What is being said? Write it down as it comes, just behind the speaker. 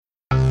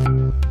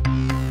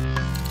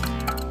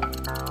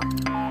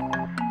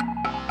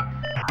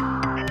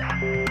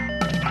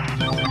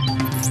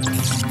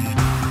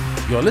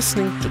You're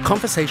listening to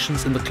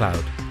Conversations in the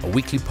Cloud, a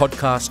weekly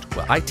podcast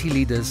where IT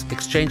leaders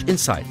exchange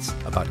insights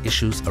about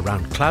issues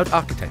around cloud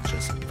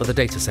architectures for the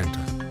data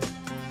center.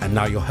 And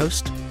now your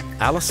host,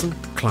 Alison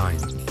Klein.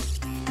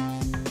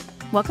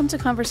 Welcome to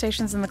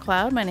Conversations in the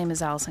Cloud. My name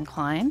is Alison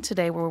Klein.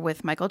 Today we're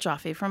with Michael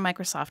Joffe from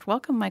Microsoft.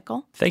 Welcome,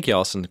 Michael. Thank you,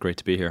 Alison. Great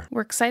to be here. We're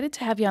excited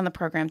to have you on the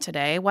program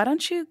today. Why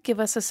don't you give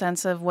us a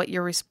sense of what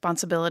your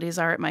responsibilities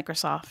are at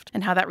Microsoft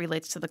and how that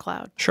relates to the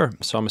cloud? Sure.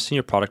 So I'm a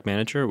senior product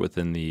manager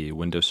within the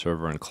Windows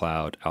Server and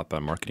Cloud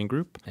Outbound Marketing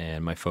Group,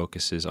 and my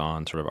focus is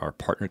on sort of our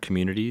partner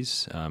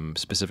communities.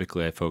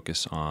 Specifically, I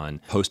focus on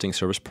hosting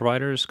service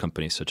providers,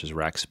 companies such as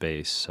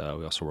Rackspace.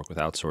 We also work with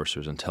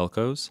outsourcers and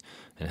telcos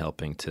and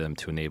helping them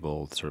to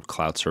enable sort of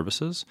cloud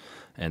services.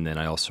 And then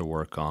I also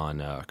work on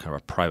kind of a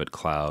private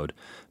cloud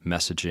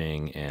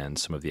messaging and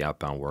some of the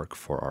outbound work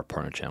for our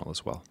partner channel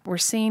as well. We're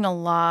seeing a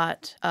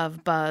lot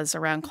of buzz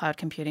around cloud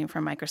computing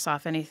from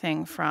Microsoft,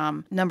 anything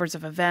from numbers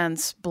of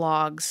events,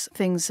 blogs,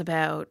 things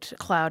about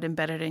cloud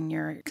embedded in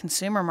your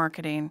consumer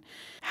marketing.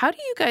 How do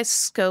you guys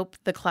scope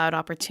the cloud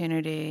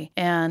opportunity?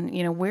 And,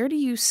 where do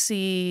you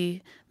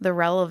see the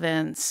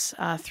relevance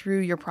through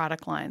your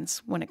product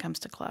lines when it comes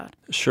to cloud?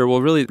 Sure.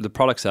 Well, really, the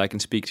products that I can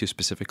speak to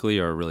specifically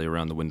are really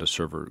around the Windows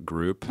Server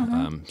group.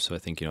 So I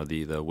think,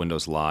 the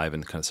Windows Live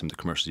and kind of some of the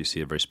commercials you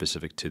see are very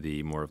specific to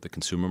the more of the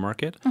consumer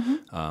market.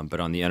 But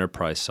on the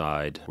enterprise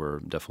side, we're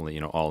definitely,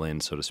 all in,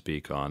 so to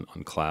speak, on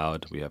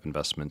cloud. We have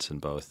investments in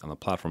both on the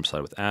platform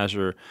side with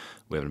Azure.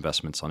 We have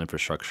investments on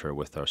infrastructure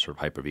with our sort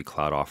of Hyper-V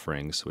cloud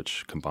offerings,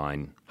 which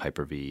combine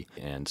Hyper-V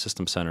and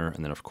System Center.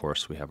 And then, of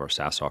course, we have our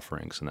SaaS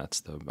offerings, and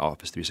that's the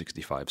Office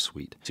 365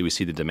 suite. So we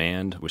see the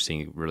demand. We're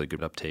seeing really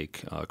good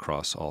uptake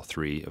across all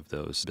three of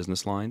those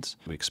business lines.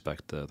 We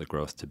expect the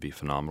growth to be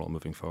phenomenal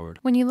moving forward.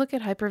 When you look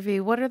at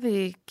Hyper-V, what are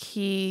the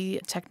key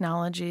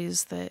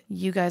technologies that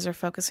you guys are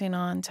focusing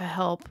on to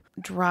help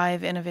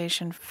drive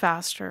innovation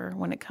faster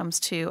when it comes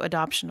to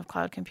adoption of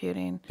cloud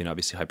computing?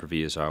 Obviously,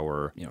 Hyper-V is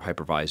our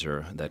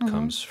hypervisor that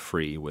comes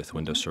free with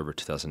Windows Server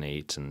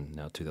 2008 and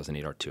now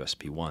 2008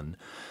 R2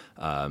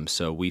 SP1.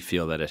 So we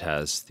feel that it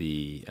has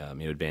the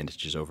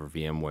advantages over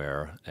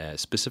VMware,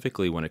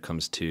 specifically when it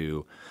comes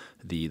to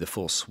the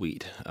full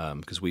suite,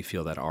 because we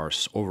feel that our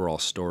overall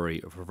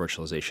story of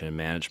virtualization and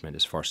management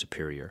is far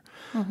superior.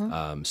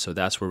 So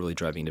that's where we're really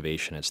driving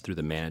innovation. It's through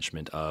the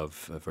management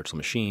of virtual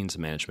machines, the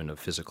management of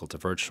physical to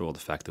virtual, the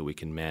fact that we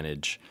can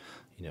manage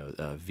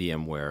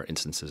VMware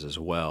instances as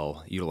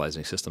well,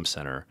 utilizing System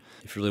Center.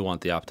 If you really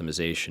want the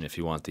optimization, if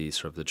you want the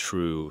sort of the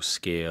true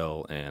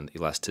scale and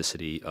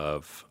elasticity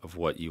of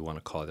what you want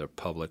to call either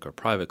public or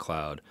private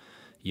cloud,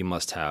 you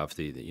must have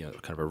the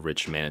kind of a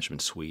rich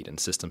management suite, and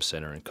System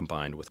Center, and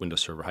combined with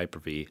Windows Server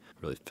Hyper-V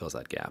really fills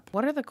that gap.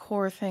 What are the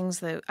core things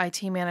that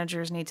IT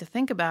managers need to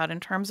think about in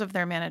terms of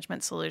their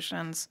management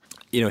solutions?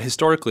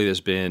 Historically,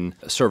 there's been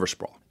a server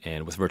sprawl.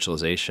 And with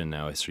virtualization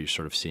now, you're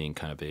sort of seeing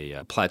kind of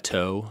a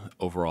plateau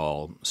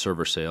overall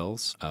server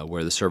sales,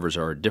 where the servers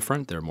are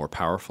different. They're more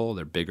powerful.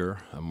 They're bigger,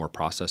 more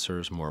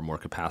processors, more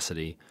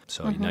capacity.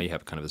 So now you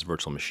have kind of this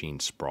virtual machine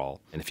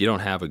sprawl. And if you don't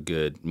have a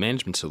good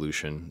management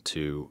solution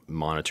to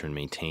monitor and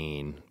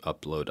maintain,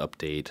 upload,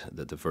 update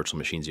the virtual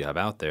machines you have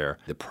out there,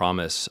 the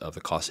promise of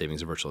the cost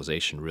savings of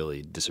virtualization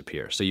really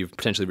disappears. So you've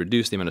potentially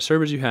reduced the amount of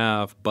servers you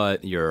have,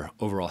 but your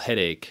overall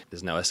headache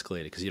is now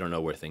escalated because you don't know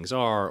where things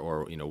are,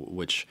 or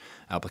which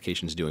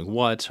applications doing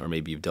what, or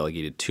maybe you've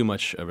delegated too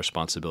much of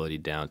responsibility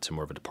down to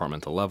more of a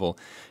departmental level.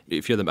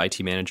 If you're the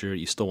IT manager,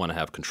 you still want to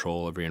have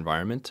control of your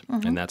environment,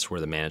 and that's where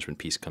the management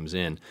piece comes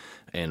in.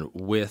 And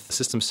with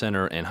System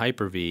Center and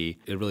Hyper-V,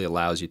 it really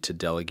allows you to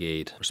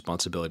delegate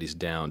responsibilities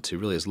down to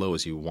really as low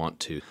as you want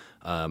to.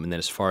 And then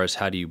as far as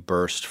how do you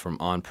burst from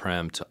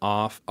on-prem to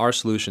off, our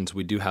solutions,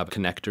 we do have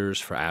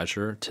connectors for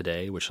Azure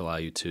today, which allow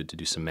you to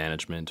do some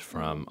management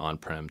from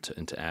on-prem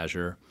into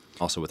Azure.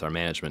 Also with our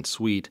management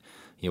suite,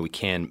 we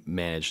can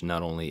manage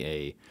not only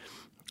a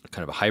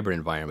kind of a hybrid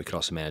environment, we could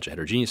also manage a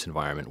heterogeneous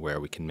environment where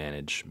we can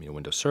manage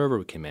Windows Server,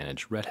 we can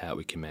manage Red Hat,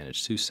 we can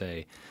manage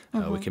SUSE,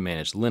 we can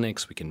manage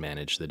Linux, we can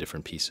manage the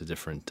different pieces, the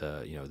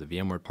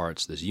VMware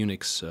parts, there's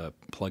Unix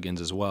plugins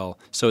as well.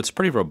 So it's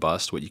pretty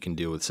robust what you can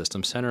do with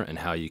System Center and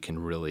how you can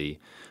really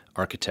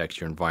architect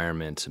your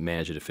environment,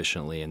 manage it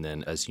efficiently, and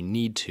then as you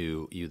need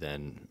to, you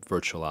then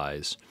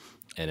virtualize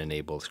and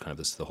enables kind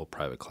of the whole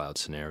private cloud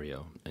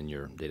scenario in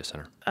your data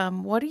center.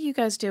 What are you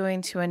guys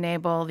doing to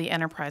enable the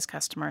enterprise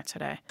customer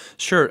today?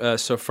 Sure.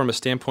 So from a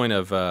standpoint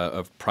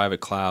of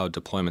private cloud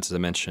deployments, as I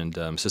mentioned,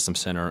 System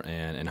Center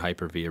and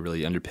Hyper-V are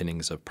really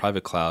underpinnings of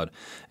private cloud.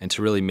 And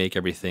to really make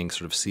everything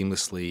sort of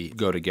seamlessly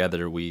go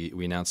together, we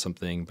announced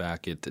something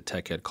back at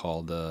TechEd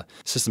called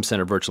System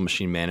Center Virtual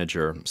Machine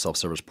Manager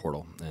Self-Service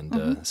Portal. And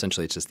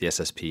essentially it's just the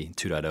SSP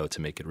 2.0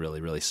 to make it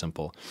really, really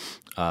simple.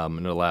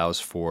 And it allows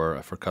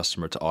for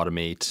customer to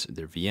automate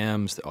their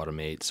VMs, to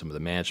automate some of the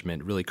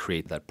management, really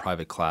create that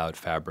private cloud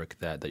fabric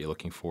that you're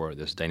looking for.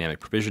 There's dynamic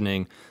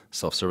provisioning,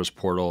 self-service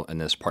portal,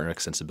 and there's partner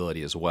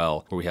extensibility as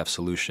well, where we have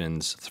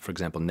solutions. For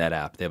example,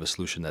 NetApp, they have a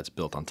solution that's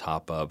built on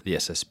top of the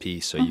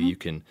SSP. So you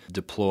can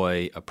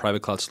deploy a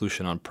private cloud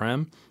solution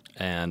on-prem,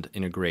 and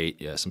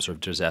integrate some sort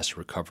of disaster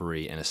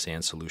recovery and a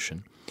SAN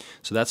solution.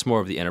 So that's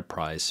more of the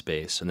enterprise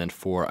space. And then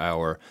for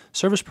our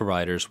service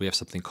providers, we have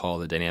something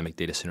called the Dynamic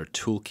Data Center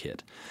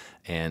Toolkit.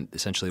 And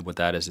essentially what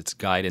that is, it's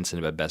guidance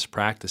and best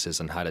practices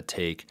on how to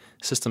take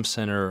System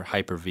Center,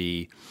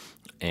 Hyper-V,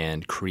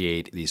 and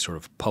create these sort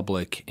of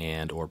public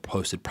and or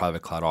hosted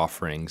private cloud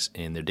offerings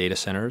in their data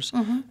centers.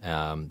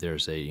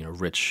 There's a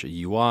rich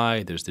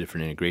UI, there's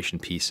different integration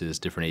pieces,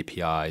 different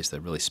APIs that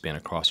really span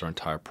across our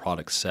entire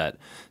product set.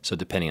 So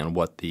depending on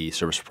what the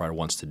service provider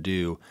wants to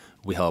do,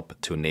 we help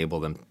to enable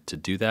them to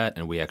do that,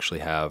 and we actually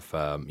have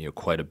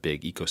quite a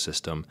big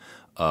ecosystem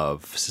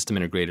of system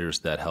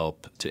integrators that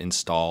help to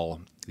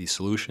install these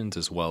solutions,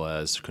 as well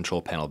as control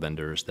panel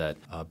vendors that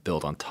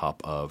build on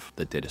top of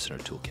the Data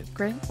Center Toolkit.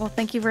 Great. Well,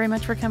 thank you very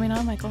much for coming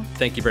on, Michael.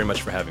 Thank you very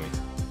much for having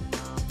me.